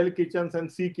have L kitchens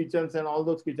and C kitchens and all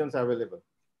those kitchens available.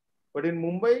 But in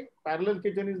Mumbai, parallel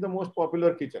kitchen is the most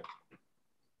popular kitchen.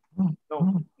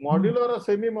 Now, modular or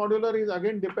semi-modular is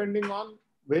again depending on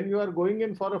when you are going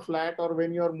in for a flat or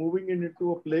when you are moving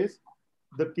into a place,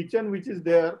 the kitchen which is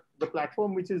there, the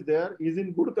platform which is there is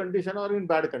in good condition or in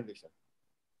bad condition.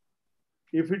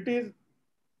 If it is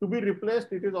to be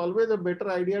replaced, it is always a better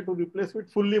idea to replace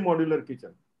with fully modular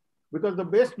kitchen, because the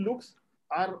best looks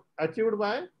are achieved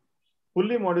by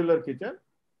fully modular kitchen.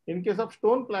 In case of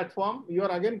stone platform, you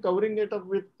are again covering it up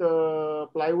with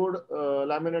plywood,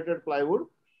 laminated plywood.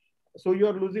 So you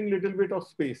are losing little bit of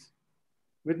space.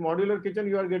 With modular kitchen,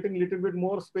 you are getting little bit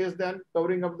more space than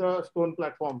covering up the stone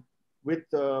platform with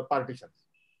partitions.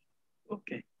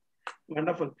 Okay,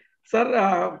 wonderful. Sir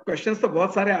questions तो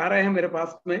बहुत सारे आ रहे हैं मेरे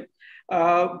पास में.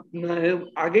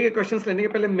 आगे के questions लेने के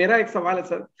पहले मेरा एक सवाल है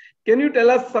sir. Can you tell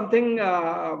us something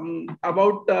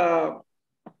about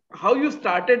how you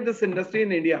started this industry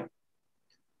in India?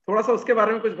 थोड़ा सा उसके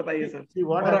बारे में कुछ बताइए सर.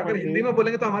 और अगर हिंदी में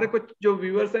बोलेंगे तो हमारे कुछ जो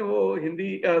व्यूअर्स हैं वो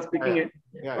हिंदी स्पीकिंग है,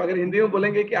 तो अगर हिंदी में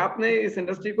बोलेंगे कि आपने इस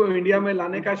इंडस्ट्री को इंडिया में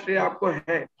लाने का श्रेय आपको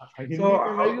है, so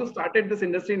how you started this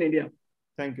industry in India?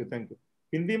 Thank you.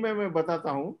 Hindi में मैं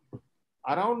बताता हूँ.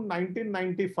 अराउंड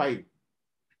 1995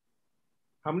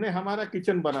 हमने हमारा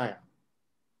किचन बनाया,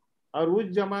 और उस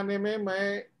जमाने में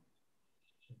मैं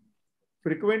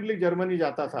फ्रिक्वेंटली जर्मनी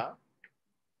जाता था,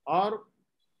 और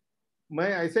मैं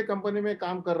ऐसे कंपनी में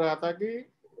काम कर रहा था कि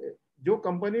जो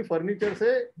कंपनी फर्नीचर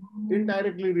से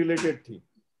इनडायरेक्टली रिलेटेड थी,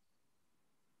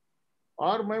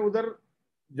 और मैं उधर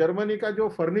जर्मनी का जो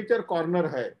फर्नीचर कॉर्नर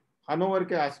है हनोवर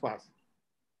के आसपास,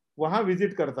 वहां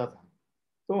विजिट करता था.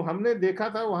 तो हमने देखा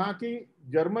था वहां की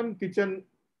जर्मन किचन,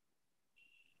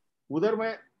 उधर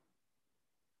में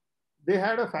they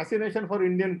had a fascination for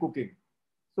Indian cooking.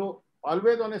 So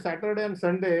always on a Saturday and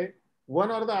Sunday,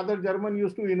 one or the other German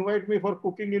used to invite me for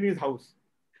cooking in his house.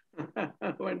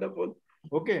 Wonderful.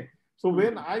 Okay. So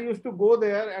when I used to go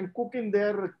there and cook in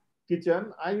their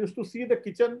kitchen, I used to see the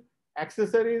kitchen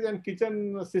accessories and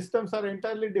kitchen systems are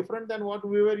entirely different than what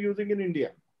we were using in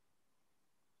India.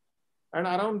 And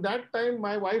around that time,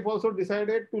 my wife also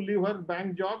decided to leave her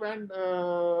bank job and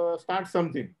start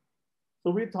something. So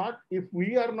we thought, if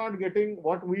we are not getting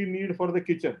what we need for the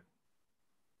kitchen,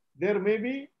 there may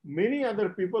be many other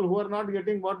people who are not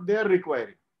getting what they are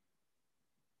requiring.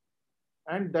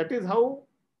 And that is how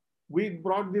we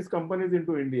brought these companies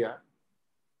into India.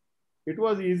 It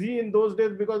was easy in those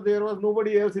days because there was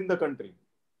nobody else in the country.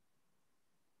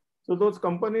 So those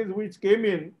companies which came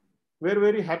in were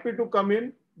very happy to come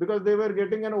in, because they were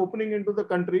getting an opening into the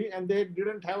country and they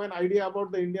didn't have an idea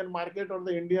about the Indian market or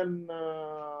the Indian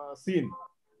scene.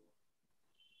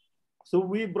 So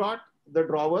we brought the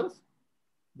drawers,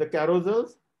 the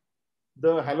carousels,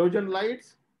 the halogen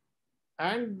lights,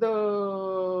 and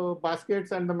the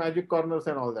baskets and the magic corners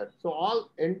and all that. So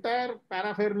all entire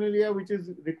paraphernalia which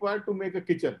is required to make a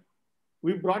kitchen,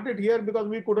 we brought it here because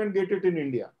we couldn't get it in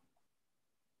India.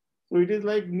 So it is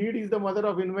like need is the mother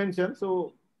of invention.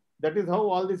 So that is how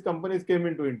all these companies came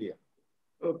into India.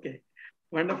 Okay,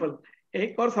 wonderful.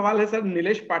 एक और सवाल है sir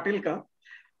Nilesh Patil का.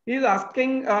 He is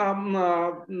asking,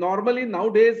 normally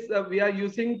nowadays we are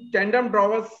using tandem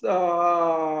drawers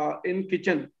in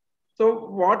kitchen. So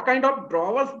what kind of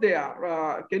drawers they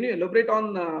are? Can you elaborate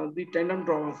on the tandem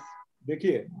drawers?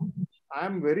 देखिए, I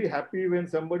am very happy when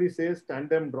somebody says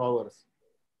tandem drawers.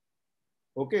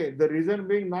 Okay, the reason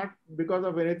being not because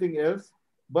of anything else,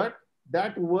 but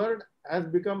that word has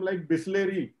become like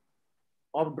Bisleri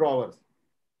of drawers.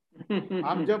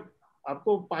 आप जब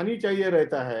आपको पानी चाहिए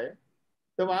रहता है,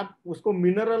 तब आप उसको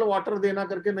मिनरल वाटर देना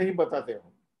करके नहीं बताते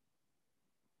हो,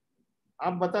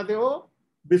 आप बताते हो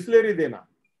बिस्लेरी देना.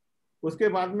 उसके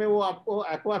बाद में वो आपको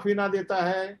एक्वाफिना देता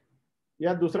है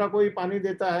या दूसरा कोई पानी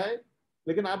देता है,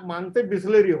 लेकिन आप मांगते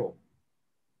बिस्लेरी हो.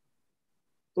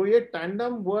 तो ये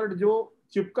टैंडम वर्ड जो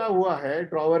चिपका हुआ है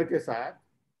ड्रॉवर के साथ,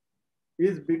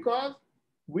 is because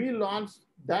we launched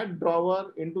that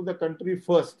drawer into the country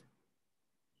first.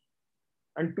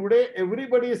 And today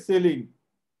everybody is selling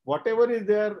whatever is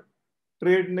their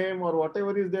trade name or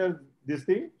whatever is their this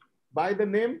thing, by the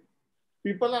name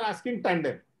people are asking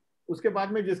tandem. उसके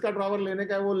बाद में जिसका drawer लेने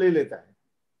का है वो ले लेता है.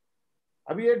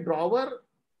 अभी ये ड्रॉवर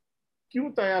क्यों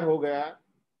तैयार हो गया?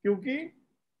 क्योंकि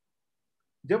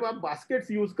जब आप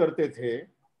बास्केट्स यूज करते थे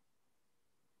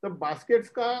तब बास्केट्स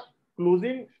का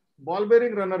क्लोजिंग बॉल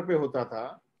बेरिंग रनर पे होता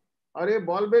था, और ये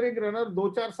बॉल बेरिंग रनर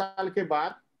 2-4 साल के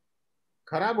बाद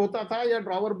खराब होता था या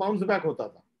ड्रॉवर बाउंस बैक होता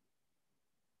था,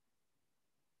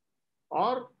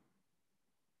 और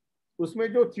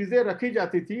उसमें जो चीजें रखी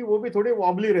जाती थी वो भी थोड़ी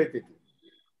वॉबली रहती थी.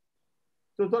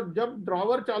 तो जब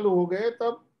ड्रॉवर चालू हो गए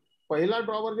तब पहला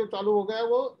ड्रॉवर जो चालू हो गया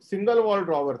वो सिंगल वॉल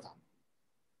ड्रॉवर था,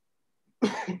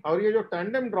 और ये जो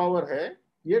टैंडम ड्रॉवर है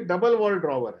ये डबल वॉल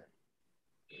ड्रॉवर है,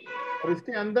 और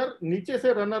इसके अंदर नीचे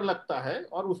से रनर लगता है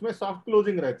और उसमें सॉफ्ट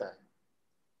क्लोजिंग रहता है.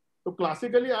 तो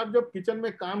क्लासिकली आप जब किचन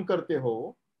में काम करते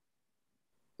हो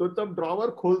तो तब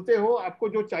ड्रॉवर खोलते हो, आपको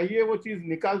जो चाहिए वो चीज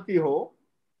निकालती हो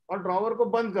और ड्रॉवर को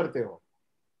बंद करते हो,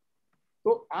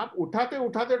 तो आप उठाते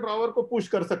उठाते ड्रॉवर को पुश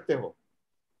कर सकते हो,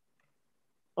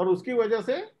 और उसकी वजह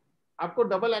से आपको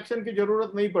डबल एक्शन की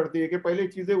जरूरत नहीं पड़ती है कि पहले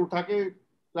चीजें उठा के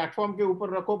प्लेटफॉर्म के ऊपर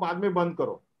रखो बाद में बंद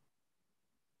करो.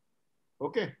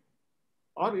 ओके,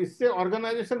 और इससे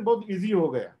ऑर्गेनाइजेशन बहुत इजी हो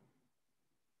गया.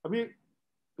 अभी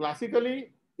classically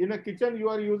in a kitchen you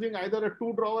are using either a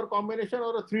 2 drawer combination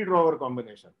और अ 3 ड्रॉवर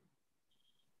कॉम्बिनेशन.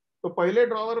 तो पहले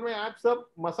ड्रॉवर में आप सब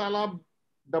मसाला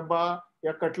डब्बा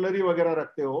या कटलरी वगैरह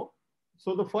रखते हो,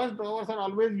 so the first drawers are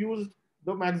always used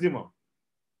the maximum.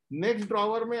 Next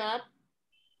drawer में आप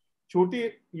छोटी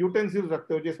यूटेंसिल्स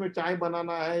रखते हो जिसमें चाय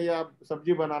बनाना है या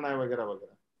सब्जी बनाना है वगैरह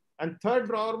वगैरह. एंड थर्ड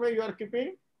ड्रॉवर में you are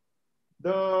keeping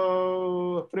the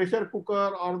pressure cooker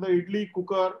or the idli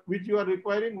cooker which you are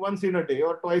requiring once in a day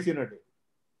or twice in a day.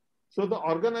 So the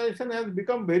organization has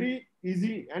become very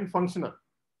easy and functional,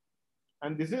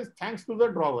 and this is thanks to the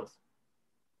drawers.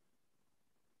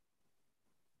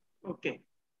 Okay,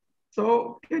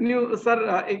 so can you sir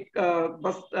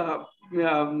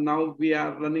now we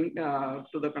are running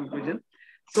to the conclusion,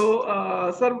 so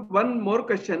sir, one more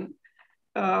question.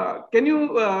 Can you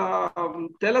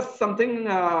tell us something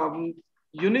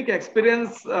unique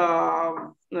experience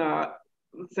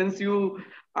since you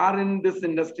are in this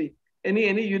industry?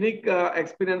 Any unique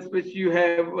experience which you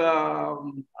have?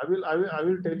 I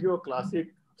will tell you a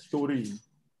classic story.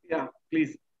 Yeah,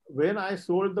 please. When I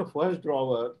sold the first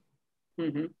drawer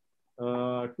Mm-hmm.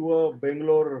 to a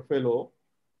Bangalore fellow,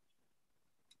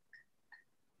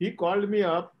 he called me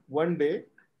up one day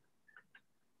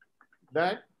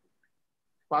that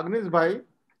पागनिस भाई,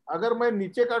 अगर मैं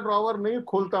नीचे का drawer नहीं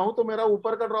खोलता हूं तो मेरा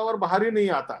ऊपर का ड्रॉवर बाहर ही नहीं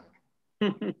आता है.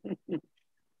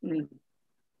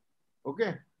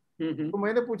 ओके, तो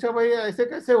मैंने पूछा भाई ऐसे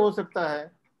कैसे हो सकता है?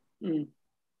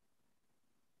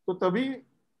 तो तभी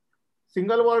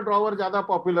सिंगल वॉल ड्रॉवर ज्यादा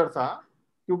पॉपुलर था,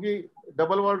 क्योंकि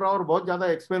डबल वॉल ड्रॉवर बहुत ज्यादा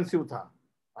एक्सपेंसिव था.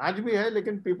 आज भी है,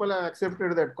 लेकिन people have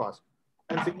accepted that cost,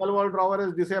 and single wall drawer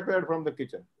has disappeared from the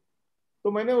kitchen.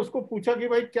 तो मैंने उसको पूछा कि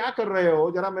भाई क्या कर रहे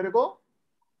हो, जरा मेरे को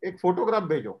एक फोटोग्राफ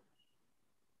भेजो.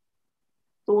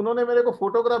 तो उन्होंने मेरे को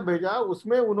फोटोग्राफ भेजा,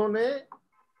 उसमें उन्होंने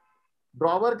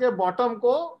ड्रॉवर के बॉटम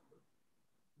को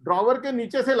ड्रॉवर के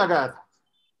नीचे से लगाया था.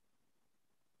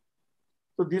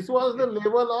 तो this was the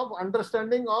level of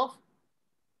understanding of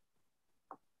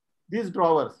this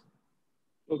drawers.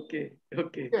 Okay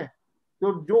okay.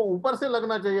 तो जो ऊपर से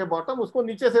लगना चाहिए बॉटम, उसको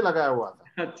नीचे से लगाया हुआ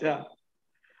था. अच्छा,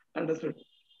 अंडरस्टूड.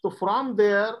 तो from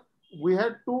there we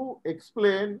had to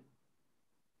explain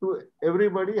to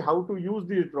everybody how to use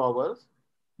these drawers.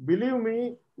 Believe me,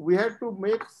 we had to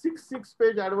make 6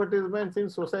 page advertisements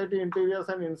in society interiors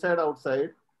and inside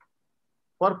outside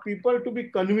for people to be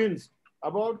convinced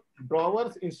about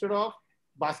drawers instead of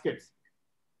baskets.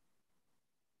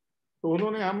 तो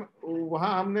उन्होंने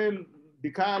हमने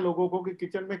दिखाया लोगों को कि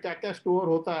kitchen में क्या क्या स्टोर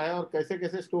होता है और कैसे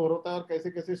कैसे स्टोर होता है और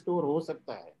कैसे कैसे स्टोर हो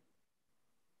सकता है.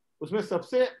 उसमें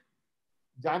सबसे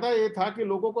ज्यादा ये था कि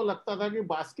लोगों को लगता था कि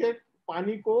बास्केट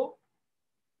पानी को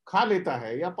खा लेता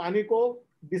है या पानी को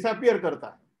डिसअपियर करता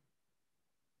है.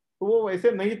 तो वो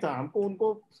वैसे नहीं था. हमको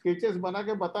उनको स्केचेस बना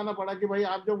के बताना पड़ा कि भाई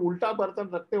आप जब उल्टा बर्तन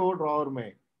रखते हो ड्रॉवर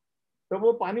में तो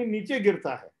वो पानी नीचे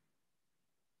गिरता है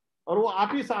और वो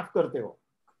आप ही साफ करते हो.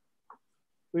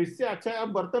 तो इससे अच्छा है आप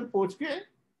बर्तन पोंछ के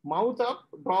माउथ आप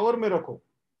ड्रॉवर में रखो.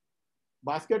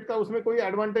 बास्केट का उसमें कोई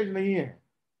एडवांटेज नहीं है.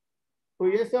 तो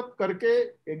ये सब करके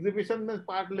एग्जीबिशन में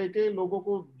पार्ट लेके लोगों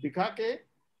को दिखा के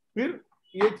फिर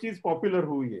ये चीज पॉपुलर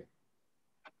हुई है.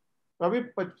 तो अभी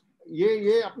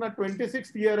ये अपना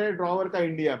 26th ईयर है ड्रॉवर का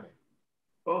इंडिया में.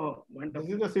 This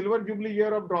is the silver jubilee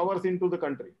year of drawers into the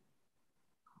country.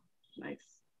 Nice.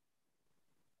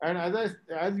 And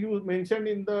as you mentioned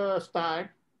in the start,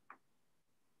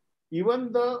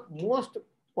 even the most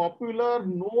popular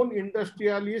known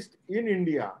industrialist in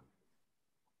India,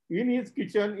 in his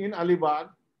kitchen in Alibag,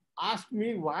 asked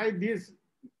me why this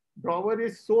drawer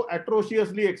is so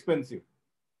atrociously expensive.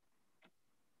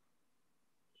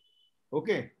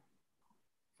 Okay.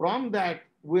 From that,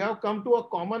 we have come to a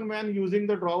common man using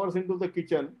the drawers into the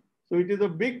kitchen. So it is a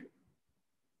big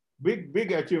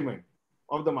achievement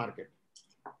of the market.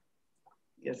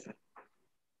 Yes, sir.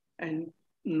 And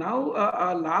now,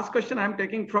 last question I'm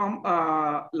taking from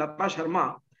Lata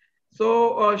Sharma.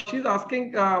 So she's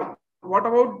asking, what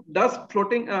about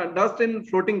dust in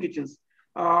floating kitchens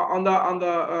on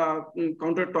the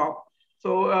countertop?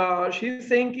 So she's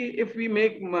saying if we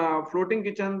make floating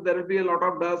kitchen, there will be a lot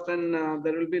of dust and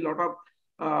there will be a lot of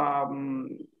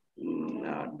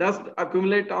dust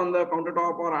accumulate on the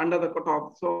countertop or under the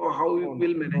top. So how we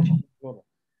will manage? No.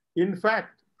 In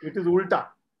fact, it is ulta.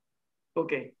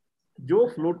 Okay.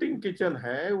 जो floating kitchen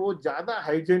है वो ज़्यादा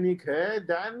hygienic है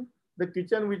than the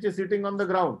kitchen which is sitting on the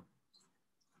ground,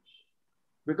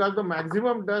 because the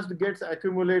maximum dust gets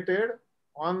accumulated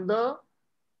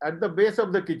at the base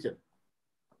of the kitchen,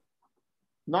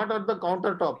 not at the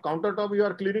countertop. Countertop you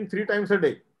are cleaning 3 times a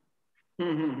day.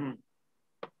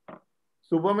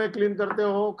 सुबह में clean करते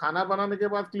हो, खाना बनाने के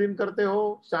बाद clean करते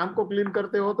हो, शाम को क्लीन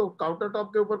करते हो, तो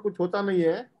काउंटरटॉप के ऊपर कुछ होता नहीं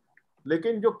है.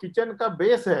 लेकिन जो किचन का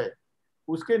बेस है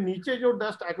उसके नीचे जो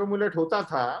डस्ट एक्यूमुलेट होता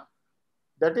था,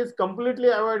 that is completely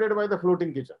avoided by the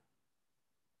floating kitchen.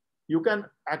 You can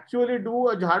actually do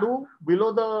a jhadu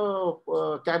below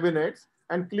the cabinets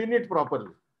and clean it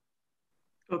properly.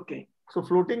 Okay. So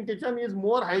floating kitchen is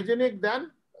more hygienic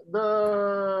than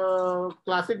the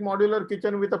classic modular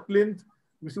kitchen with a plinth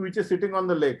which is sitting on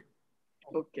the leg.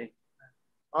 Okay.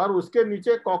 और उसके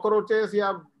नीचे cockroaches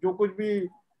या जो कुछ भी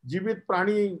जीवित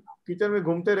प्राणी kitchen में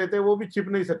घूमते रहते हैं वो भी छिप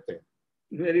नहीं सकते.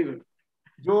 Very good.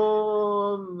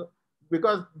 जो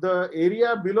because the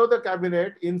area below the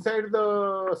cabinet inside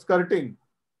the skirting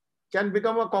can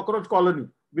become a cockroach colony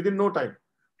within no time.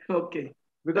 Okay.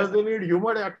 Because they need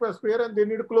humid atmosphere and they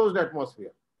need closed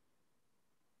atmosphere.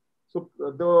 So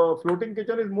the floating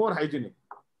kitchen is more hygienic.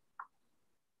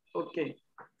 Okay.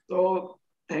 So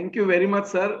thank you very much,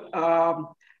 sir.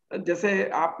 जैसे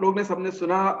आप लोग ने सबने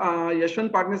सुना,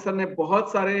 Yashwant पागनिस sir ने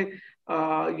बहुत सारे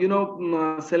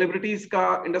celebrities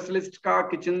का, इंडस्ट्रियलिस्ट का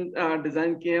किचन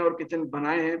डिजाइन किए हैं और किचन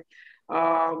बनाए हैं.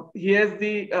 He has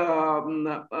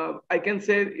I can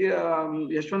say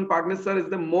Yashwant Pagnis sir is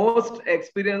the most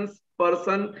experienced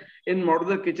person in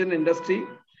modular kitchen industry.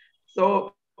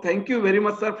 So thank you very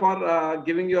much, sir, for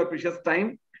giving your precious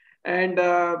time. And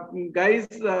guys,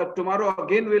 tomorrow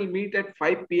again we'll meet at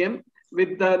 5 p.m.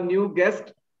 with the new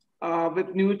guest,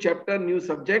 with new chapter, new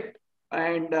subject.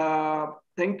 And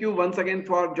thank you once again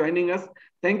for joining us.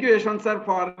 Thank you, Yashwant sir,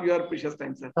 for your precious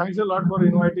time, sir. Thanks a lot for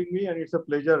inviting me, and it's a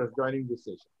pleasure joining this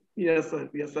session. Yes, sir.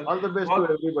 Yes, sir. All the best to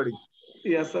everybody.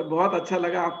 Yes, sir. बहुत अच्छा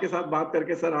लगा आपके साथ बात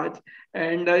करके sir आज.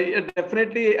 And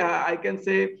definitely I can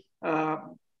say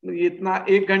इतना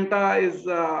 1 घंटा is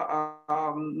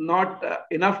not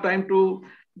enough time to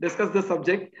discuss the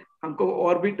subject. हमको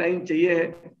और भी time चाहिए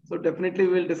है. So definitely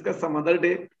we will discuss some other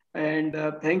day. And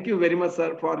thank you very much,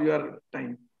 sir, for your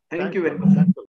time. Thank you very much.